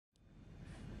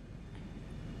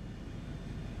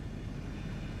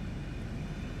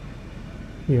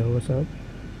Yo, what's up?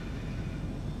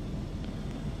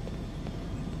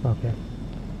 Okay,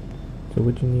 so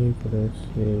what you need for this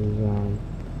is,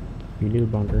 you need a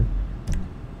bunker.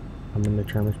 I'm in the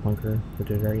Terminus bunker, which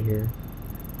is right here.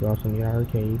 You also need an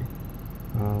arcade.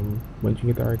 Once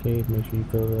you get the arcade, make sure you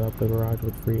fill up the garage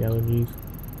with free allergies.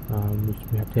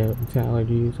 We have 10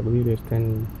 allergies. I believe there's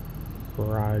 10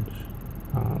 garage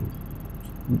um,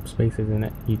 spaces in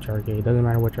each arcade. Doesn't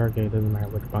matter which arcade, doesn't matter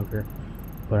which bunker,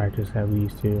 but I just have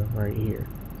these two right here.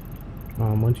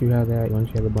 Once you have that, once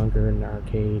you have the bunker and the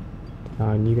arcade,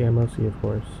 you need the MOC, of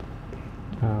course.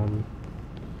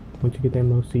 Once you get the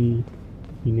MOC,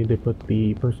 you need to put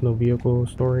the personal vehicle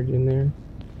storage in there,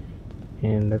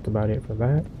 and that's about it for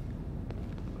that.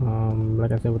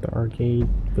 Like I said, with the arcade,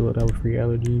 fill it up with free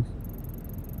allergies,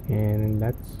 and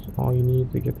that's all you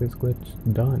need to get this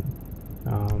glitch done.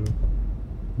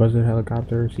 Buzzard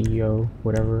helicopter, CEO,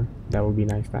 whatever, that would be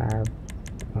nice to have,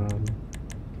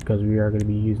 because we are going to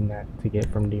be using that to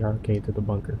get from the arcade to the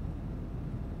bunker.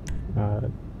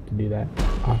 To do that,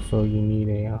 also you need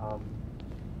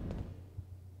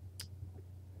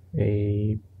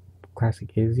a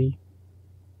classic Izzy,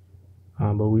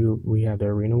 but we have the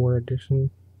Arena War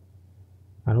edition.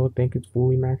 I don't think it's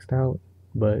fully maxed out,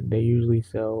 but they usually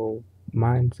sell,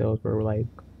 mine sells for like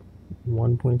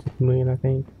 1.6 million, I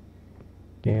think,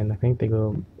 and I think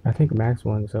max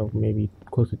one sells maybe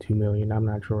close to 2 million. I'm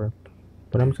not sure,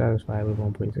 but I'm satisfied with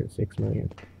 1.6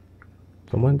 million.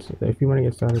 So if you want to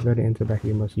get started, go to enter back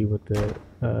your MOC with the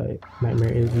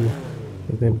Nightmare Izzy,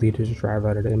 and simply just drive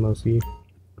out of the MOC.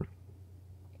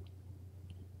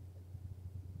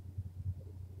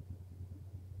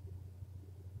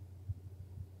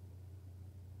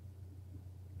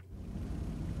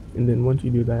 And then once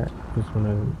you do that, just want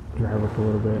to drive up a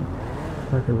little bit,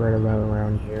 park it right about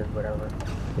around here, whatever,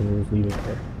 and just leave it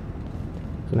there.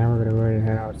 So now we're going to go ahead and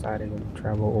head outside and then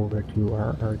travel over to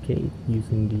our arcade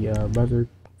using the buzzard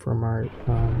from our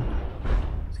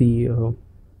CEO.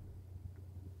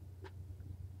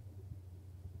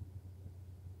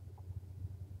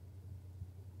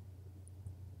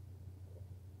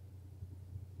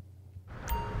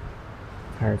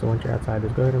 Alright, so once you're outside,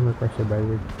 just go ahead and refresh your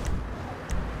buzzard.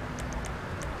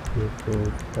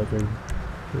 Buzzard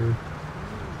 3.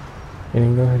 And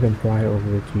then go ahead and fly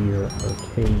over to your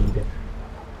arcade.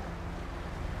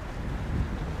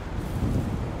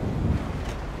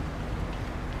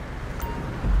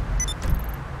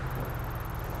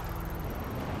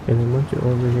 And then once you're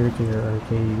over here to your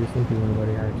arcade, you just simply want to go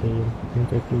to the arcade and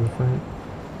take to the front.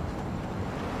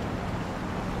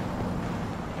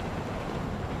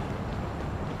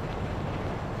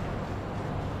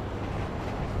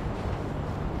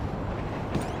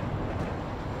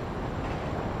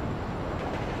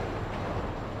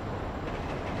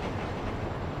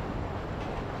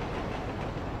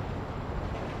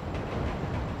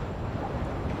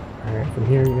 Alright, from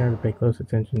here you gotta pay close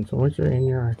attention. So once you're in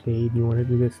your arcade, you want to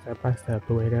do this step by step,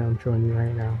 the way that I'm showing you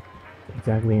right now,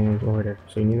 exactly in its order.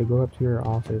 So you need to go up to your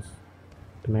office,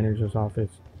 the manager's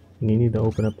office, and you need to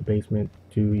open up the basement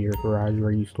to your garage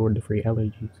where you stored the free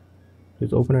allergies.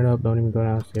 Just open it up, don't even go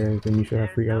downstairs, and you should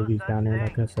have free allergies down there,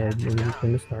 like I said, when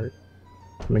you start.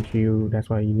 Make sure that's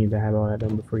why you need to have all that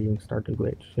done before you even start the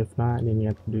glitch. If not, then you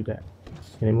have to do that.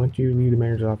 And then once you leave the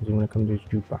manager's office, you want to come to this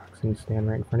jukebox and stand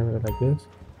right in front of it like this.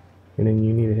 And then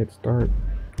you need to hit start,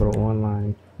 go to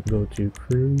online, go to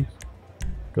crews,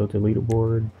 go to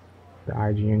leaderboard, the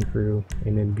IGN crew,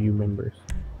 and then view members.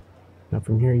 Now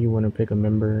from here you want to pick a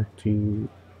member to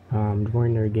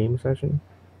join their game session,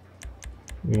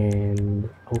 and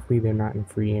hopefully they're not in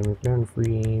free aim. If they're in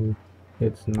free aim,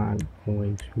 it's not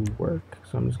going to work.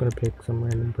 So I'm just going to pick some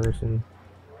random person.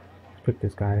 Let's pick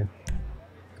this guy.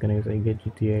 It's going to say get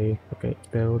GTA. Okay,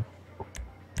 failed.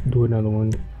 Do another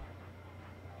one.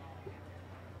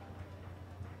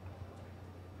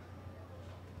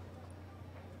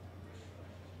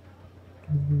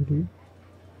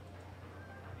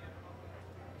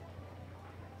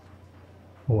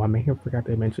 Oh, I may have forgot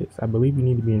to mention this. I believe you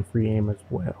need to be in free aim as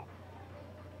well.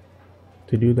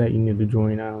 To do that, you need to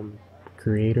join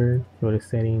creator, go to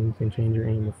settings, and change your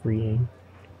aim to free aim.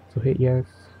 So hit yes.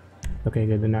 Okay,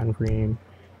 good, they're not in free aim.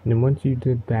 And then once you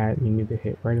did that, you need to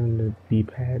hit right on the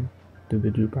D-pad to the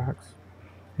jukebox,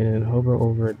 and then hover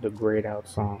over the grayed out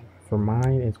song. For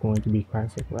mine, it's going to be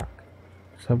classic rock.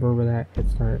 Just hover over that, hit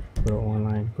start, go to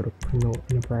online, go to criminal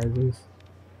enterprises,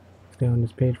 stay on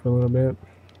this page for a little bit,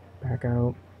 back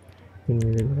out, you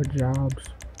need to go to jobs,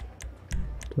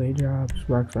 play jobs,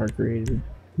 Rockstar created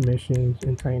missions,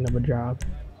 and tighten up a job.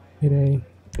 Hit A,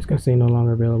 it's gonna say no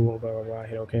longer available, blah blah blah,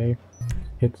 hit OK,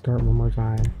 hit start one more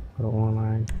time, go to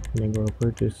online, and then go to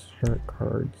purchase shark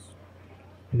cards.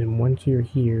 And then once you're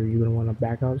here, you're gonna want to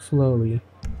back out slowly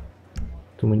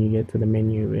to when you get to the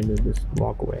menu and then just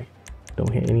walk away.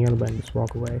 Don't hit any other button, just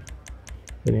walk away.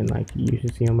 And then like you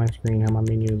should see on my screen how my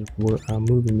menu is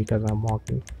moving because I'm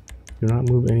walking. Do not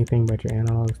move anything but your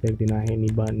analog stick. Do not hit any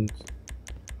buttons.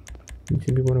 You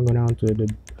simply want to go down to the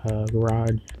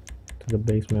garage, to the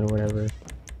basement or whatever,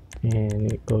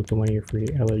 and it goes to one of your free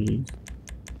allergies.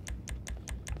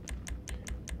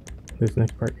 This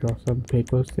next part you also have to pay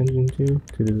close attention to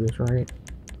do this right.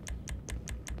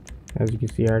 As you can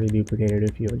see, I already duplicated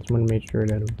a few. I just want to make sure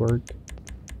that it worked.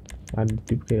 I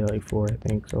duplicated like 4 I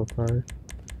think so far.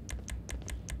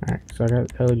 Alright, so I got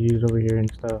LGs over here and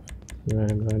stuff. I'm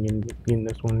gonna go and get in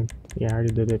this one. Yeah, I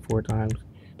already did it 4 times.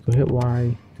 So hit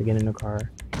Y to get in the car.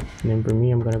 And then for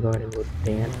me, I'm gonna go ahead and go to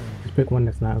dance. Just pick one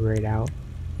that's not grayed out.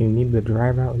 You need to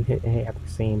drive out and hit A at the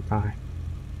same time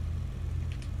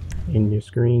in your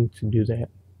screen to do that.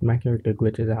 My character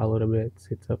glitches out a little bit,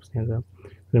 sits up, stands up.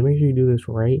 So make sure you do this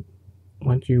right.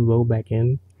 Once you load back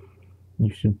in,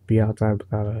 you should be outside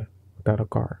without a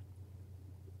car.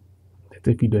 That's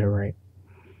if you did it right.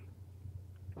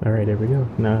 Alright, there we go.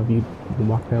 Now if you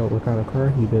walked out without a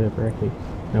car, you did it correctly.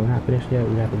 Now we're not finished yet,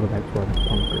 we have to go back to our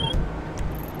bunker.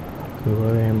 So go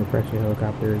ahead and refresh your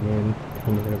helicopter again,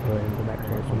 and we're gonna go ahead and go back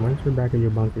to our. So once you're back in your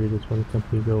bunker, you just want to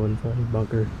simply go inside your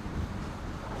bunker.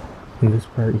 In this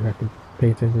part you have to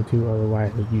pay attention to,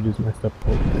 otherwise you just messed up the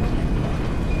whole thing.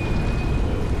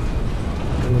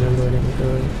 I'm gonna go ahead and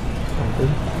go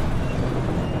bunker.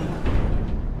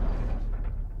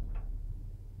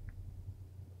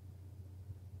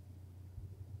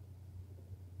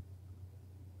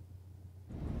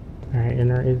 Alright,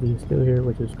 and our Izzy is still here,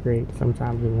 which is great.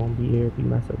 Sometimes it won't be here if you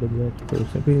mess up the glitch. So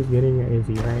simply just get in your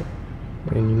Izzy, right?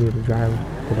 And you need to drive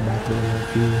to the back of the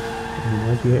MLC. And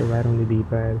once you hit right on the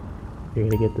D-pad, you're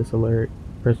gonna get this alert.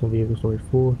 Personal vehicle storage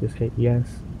full. Just hit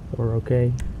yes or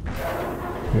okay.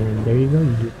 And there you go,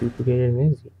 you just duplicated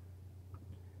an Izzy.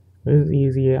 This is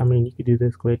easy. I mean, you could do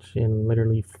this glitch in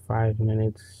literally 5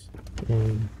 minutes.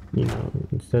 And, you know,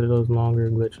 instead of those longer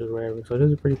glitches or whatever. So this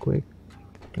is pretty quick.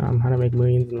 How to make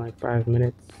millions in like 5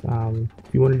 minutes.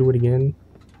 If you want to do it again,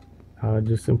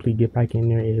 just simply get back in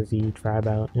there, Izzy, try it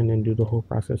out, and then do the whole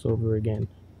process over again.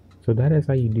 So that is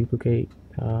how you duplicate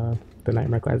the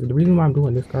Nightmare Classic. The reason why I'm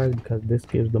doing this car is because this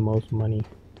gives the most money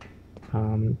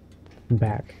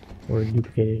back, or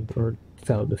duplicated, or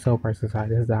the sell price is high.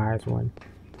 This is the highest one.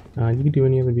 You can do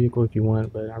any other vehicle if you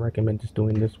want, but I recommend just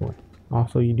doing this one.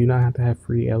 Also, you do not have to have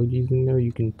free LGs in there.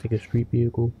 You can take a street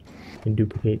vehicle and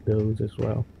duplicate those as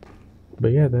well.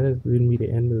 But yeah, that is going to be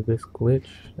the end of this glitch.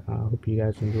 I hope you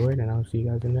guys enjoyed, and I'll see you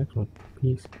guys in the next one.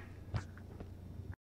 Peace.